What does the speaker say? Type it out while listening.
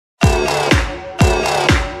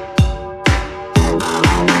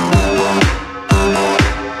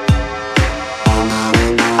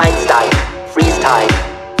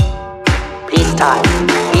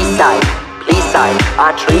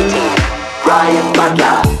TCPR treaty. Brian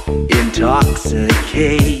Butler,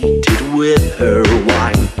 intoxicated with her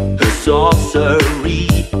wine, her sorcery,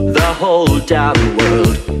 the whole damn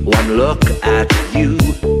world. One look at you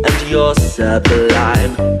and you're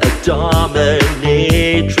sublime, a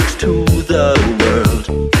dominatrix to the world.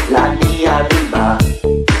 Lani, Anima,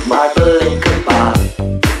 marble and kaaba,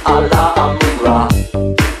 Amun-Ra,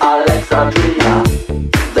 Alexandria,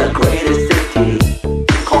 the greatest city,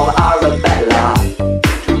 called Arabella,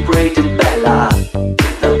 to great Dibella,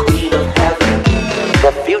 the queen of heaven.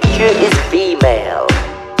 The future is female,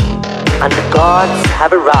 and the gods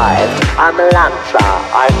have arrived. Amalantra,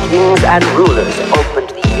 our kings and rulers, opened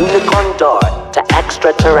the unicorn door to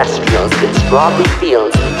extra-terrestrials in strawberry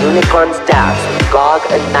fields. Unicorns dance with Gog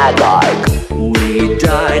and Magog. We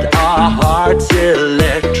dyed our hearts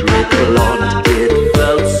electric blonde. It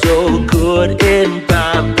felt so good in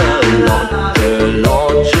Babylon. Her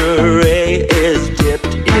lingerie is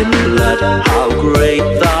dipped in blood. How great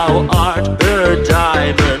thou art, her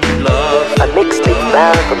diamond love. A mixtape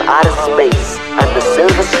fell from outer space, and the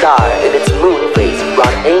silver star in its moon face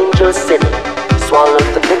brought angels sinning. Swallowed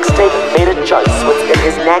the mixtape, made a choice. What's in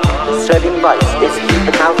his neck? Serving voice. Is he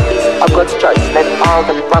the mouthpiece of God's choice? Let all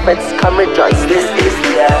the prophets come rejoice. This is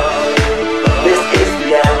the end. This is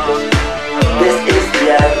the end. This is the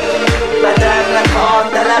end.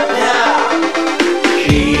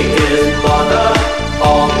 She is mother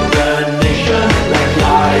of the nation, like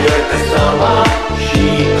lion and summer.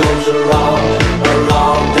 She goes around,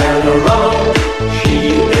 around and around. She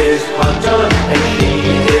is hunter and she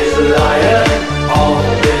is lion of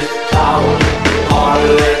this town.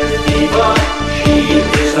 Harlot fever, she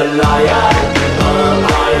is a liar. Her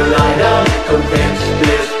eyeliner convinced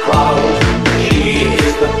this crowd. She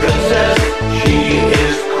is the princess, she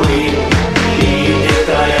is queen. She is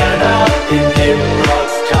Diana in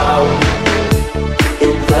Nimrod's town.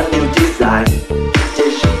 In the new design,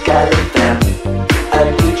 did she get a fan? A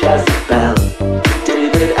new Jezebel,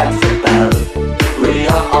 David and Isabel,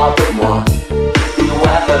 Rhea Aubrey,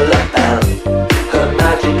 beware her lapel, her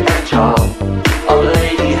magic and charm of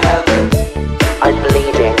Lady Heaven. I'm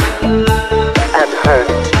bleeding, I'm hurt,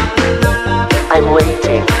 I'm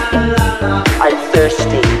waiting, I'm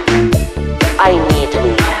thirsty, I need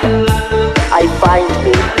me, I find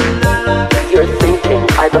me, you're thinking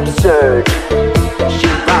I'm absurd. She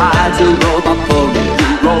rides a robot pony,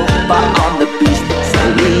 robot on the beast.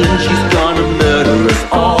 Celine, she's gonna murder us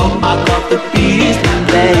all. Mark of the beast.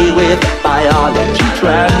 Play with biology,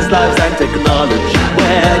 trans lives and technology.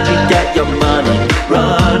 Where'd you get your money?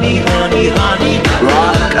 Runny, honey, honey.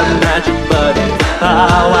 Rock a magic buddy.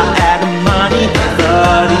 Power and money.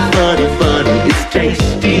 Funny, funny, funny. It's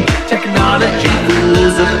tasty technology.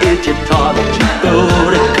 Rules of Egyptology. Go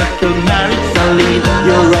to cut your marriage, Celine.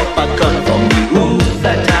 Europa,